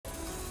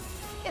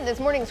This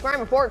morning's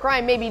crime report.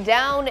 Crime may be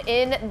down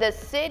in the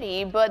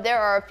city, but there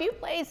are a few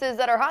places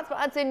that are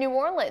hotspots in New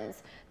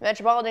Orleans. The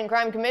Metropolitan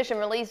Crime Commission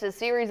released a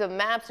series of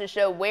maps to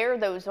show where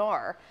those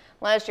are.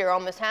 Last year,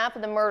 almost half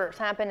of the murders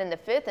happened in the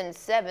 5th and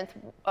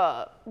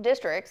 7th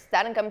districts.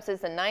 That encompasses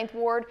the 9th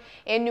Ward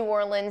in New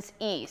Orleans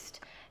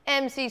East.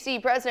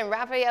 MCC President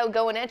Rafael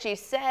Goyeneche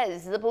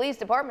says the police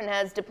department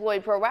has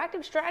deployed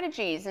proactive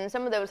strategies in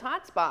some of those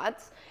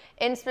hotspots,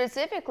 and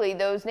specifically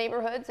those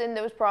neighborhoods in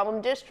those problem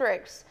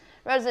districts.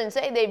 Residents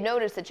say they've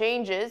noticed the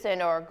changes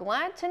and are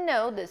glad to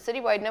know that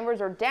citywide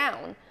numbers are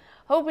down,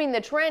 hoping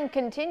the trend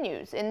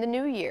continues in the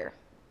new year.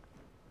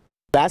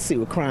 I see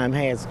what crime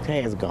has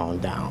gone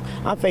down.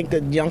 I think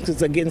the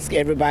youngsters are getting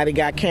scared. Everybody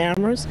got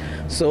cameras,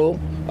 so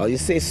you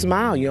say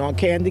smile, you're on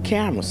candy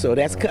camera, so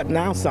that's cutting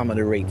down some of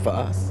the rate for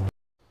us.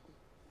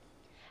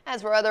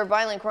 As for other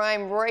violent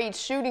crime rates,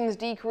 shootings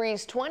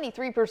decreased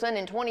 23%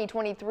 in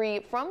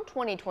 2023 from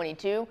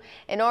 2022,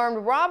 and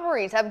armed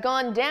robberies have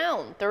gone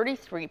down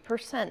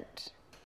 33%.